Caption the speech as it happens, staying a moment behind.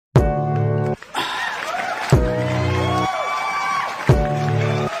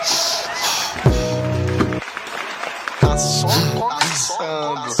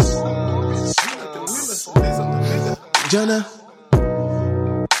Cayenna.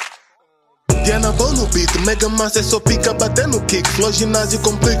 Diana bom no beat, mega massa é só pica, bater no kick. Flow ginásio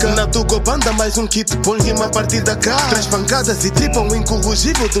complica, na tua banda mais um kit. Põe rima a partir da cá, 3 pancadas e tripa um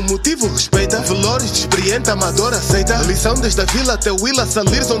incorrigível do motivo, respeita. Velores de experiente, amador, aceita. Lição desde a vila até o Willa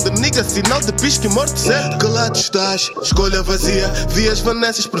Salir, onde nigga, sinal de pisca e morte certa. Que lado estás? Escolha vazia. Vi as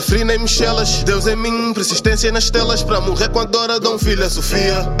Vanessas, preferi nem Michelas. Deus em mim, persistência nas telas. Pra morrer com a Dora, dão filha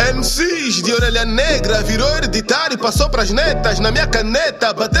Sofia. MCs de orelha negra, virou hereditário, passou pras netas. Na minha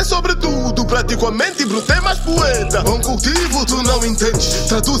caneta, bater sobre tudo. Praticamente brutei mais poeta. Um cultivo tu não entendes.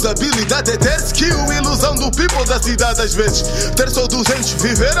 Traduz habilidade é ter skill. Ilusão do people da cidade às vezes. Ter só 200,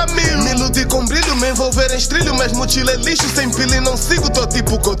 viver a 1000. Me iludir com brilho, me envolver em estrilho. Mas mochila é lixo, sem pila e não sigo. Tô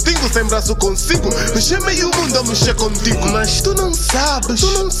tipo contigo, sem braço consigo. Mexer meio mundo a mexer contigo. Mas tu não sabes,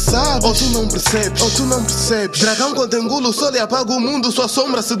 ou tu não percebes, Dragão quando engulo o sol e apaga o mundo. Sua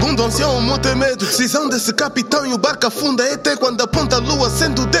sombra segundo ancião, o Muta é medo. Decisão desse capitão e o barco afunda. É até quando aponta a lua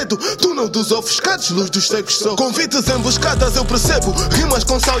sendo o dedo. Túnel dos ofuscados, luz dos cegos sou. Convites emboscadas eu percebo. Rimas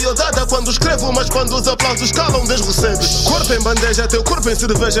com sal e odada quando escrevo. Mas quando os aplausos calam, Deus recebe. Corpo em bandeja, teu corpo em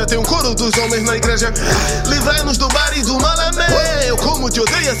cerveja. Tem um coro dos homens na igreja. Livrai-nos do Bary e do malamé. Eu como te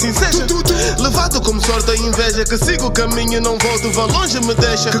odeio assim seja. Levado como sorte a inveja. Que sigo o caminho e não volto, vá longe me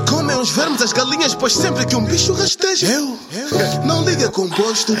deixa. Que comem os vermes, as galinhas, pois sempre que um bicho rasteja. Eu não liga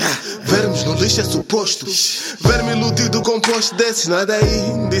composto. Vermes no lixo é suposto. Verme iludido composto desses, nada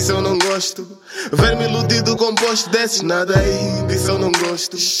aí, disso eu não gosto. Verme iludido composto desses, nada aí, disso eu não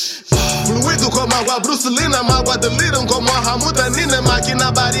gosto. Fluido como água, brucelina, mágoa deliram como a Muta, nina,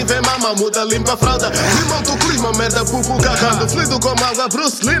 máquina, Bary, vem mama, muda, limpa a fralda. Clima, tu clima, merda, pupu, cagando. Fluido como água,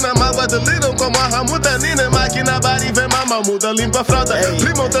 brucelina, mágoa deliram como a Muta, nina, máquina, Bary, vem mama, muda, limpa a fralda.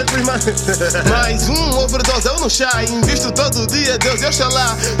 Clima, tu clima. Mais um overdose, eu no chá, invisto todo dia, Deus e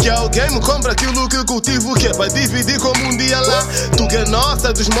Oxalá. Que alguém me compra aquilo que cultivo, que é pra dividir como um dia lá. Tu que é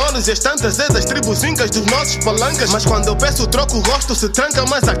nossa, dos monos e as tantas é das tribos incas, dos nossos palancas. Mas quando eu peço troco, o rosto se tranca.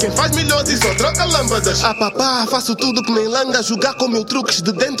 Mas há quem faz milhões e só troca lâmpadas. Ah papá, faço tudo que nem langa. Jogar com mil truques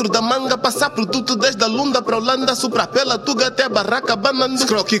de dentro da manga. Passar produto desde a Lunda pra Holanda. Suprar pela tuga até a barraca banando.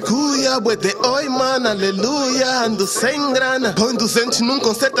 Croque cuia, bué de oi mano, aleluia. Ando sem grana. Põe 200 num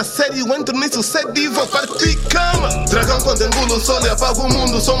concerto a sério. Entro nisso cedo e vou partir cama. Dragão quando engulo o sol e apago o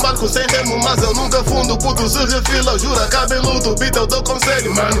mundo. Sou um barco sem remo, mas eu nunca fundo. Puto se refila, jura cabeludo. Beat eu dou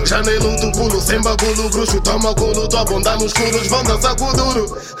conselho, mano. Já nem luto, pulo sem bagulho. Bruxo, toma culo. Tô a bondar nos escuros, vão dançar com o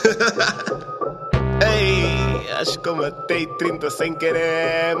duro. Ei, acho que eu matei 30 sem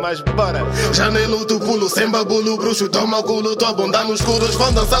querer, mas bora. Já nem luto, pulo sem bagulho. Bruxo, toma culo, tô a bondar nos escuros,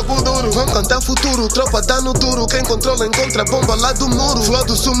 vão dançar com o duro. Vão cantar futuro, tropa dá no duro. Quem controla encontra bomba lá do muro. Flor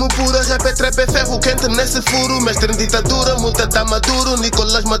do sumo pura, rap é trap, é ferro quente nesse furo. Mestre em ditadura, Muta tá maduro.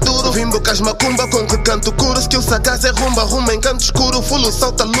 Nicolás Maduro, vindo cas macumba. Com que canto curo, skill sagaz é rumba. Ruma em canto escuro, fulo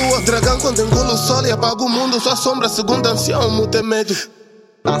salta a lua. Dragão quando engulo o sol e apaga o mundo. Sua sombra, segundo ancião, Muta é medo.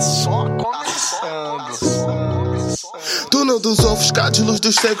 Tá só começando. Túnel dos ofuscados, luz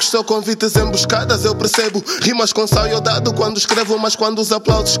dos cegos. Só convites emboscadas, eu percebo. Rimas com sal e eu dado quando escrevo. Mas quando os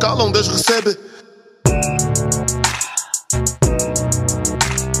aplausos calam, Deus recebe.